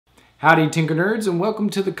Howdy Tinkernerds and welcome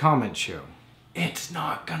to the comment show. It's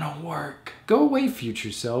not gonna work. Go away,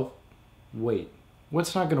 future self. Wait,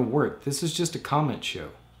 what's not gonna work? This is just a comment show.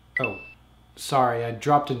 Oh, sorry, I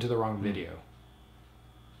dropped into the wrong video.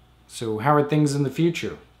 So how are things in the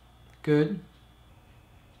future? Good.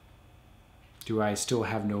 Do I still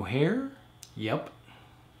have no hair? Yep.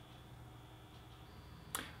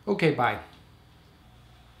 Okay, bye.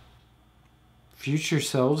 Future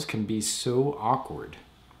selves can be so awkward.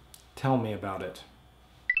 Tell me about it.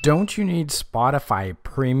 Don't you need Spotify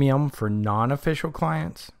Premium for non-official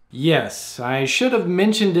clients? Yes, I should have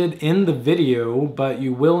mentioned it in the video, but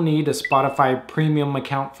you will need a Spotify Premium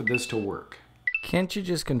account for this to work. Can't you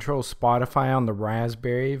just control Spotify on the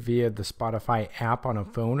Raspberry via the Spotify app on a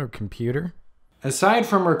phone or computer? Aside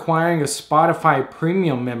from requiring a Spotify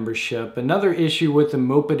Premium membership, another issue with the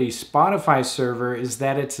Mopedy Spotify server is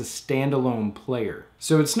that it's a standalone player.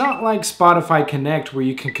 So it's not like Spotify Connect where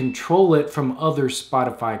you can control it from other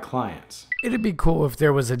Spotify clients. It'd be cool if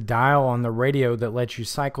there was a dial on the radio that lets you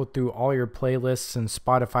cycle through all your playlists and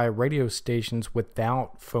Spotify radio stations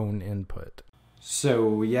without phone input.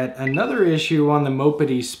 So yet another issue on the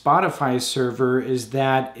Mopedy Spotify server is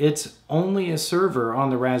that it's only a server on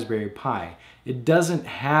the Raspberry Pi. It doesn't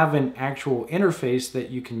have an actual interface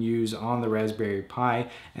that you can use on the Raspberry Pi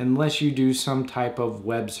unless you do some type of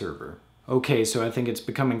web server. Okay, so I think it's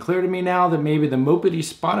becoming clear to me now that maybe the Mopedy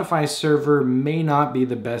Spotify server may not be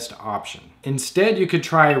the best option. Instead, you could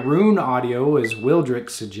try Rune Audio as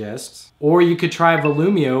Wildrick suggests, or you could try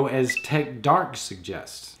Volumio as Tech Dark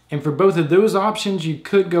suggests. And for both of those options, you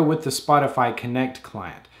could go with the Spotify Connect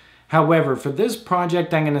client. However, for this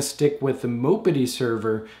project, I'm going to stick with the Mopedy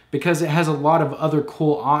server because it has a lot of other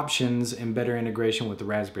cool options and better integration with the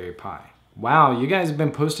Raspberry Pi. Wow, you guys have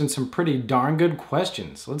been posting some pretty darn good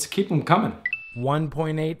questions. Let's keep them coming.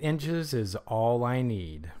 1.8 inches is all I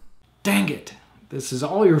need. Dang it. This is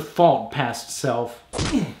all your fault, past self.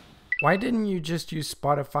 Why didn't you just use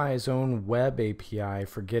Spotify's own web API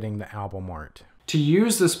for getting the album art? To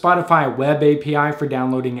use the Spotify web API for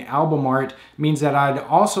downloading album art means that I'd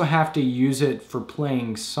also have to use it for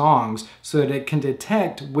playing songs so that it can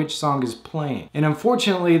detect which song is playing. And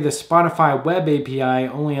unfortunately, the Spotify web API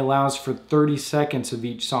only allows for 30 seconds of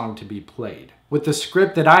each song to be played. With the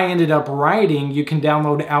script that I ended up writing, you can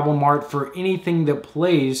download album art for anything that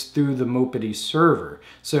plays through the Mopedy server.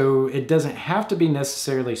 So it doesn't have to be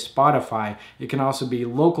necessarily Spotify. It can also be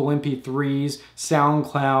local MP3s,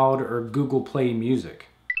 SoundCloud, or Google Play Music.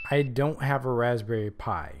 I don't have a Raspberry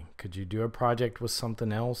Pi. Could you do a project with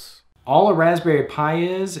something else? All a Raspberry Pi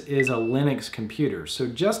is a Linux computer. So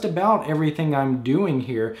just about everything I'm doing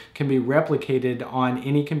here can be replicated on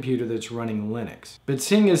any computer that's running Linux. But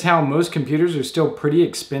seeing as how most computers are still pretty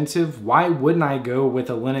expensive, why wouldn't I go with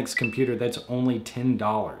a Linux computer that's only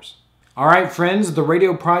 $10? Alright friends, the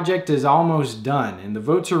radio project is almost done and the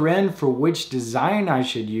votes are in for which design I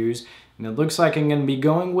should use. And it looks like I'm going to be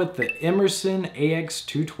going with the Emerson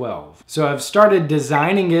AX212. So I've started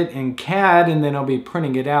designing it in CAD and then I'll be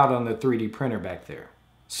printing it out on the 3D printer back there.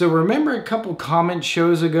 So remember a couple comment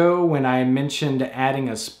shows ago when I mentioned adding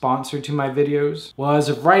a sponsor to my videos? Well, as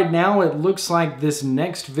of right now, it looks like this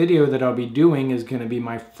next video that I'll be doing is going to be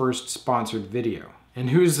my first sponsored video.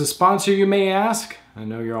 And who's the sponsor, you may ask? I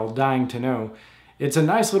know you're all dying to know. It's a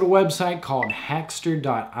nice little website called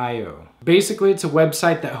Hackster.io. Basically, it's a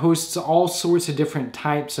website that hosts all sorts of different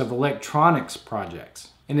types of electronics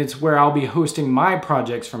projects. And it's where I'll be hosting my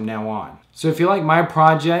projects from now on. So if you like my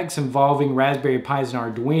projects involving Raspberry Pis and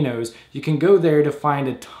Arduinos, you can go there to find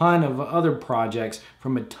a ton of other projects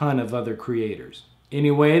from a ton of other creators.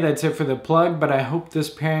 Anyway, that's it for the plug, but I hope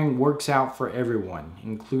this pairing works out for everyone,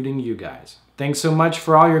 including you guys. Thanks so much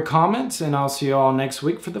for all your comments, and I'll see you all next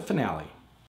week for the finale.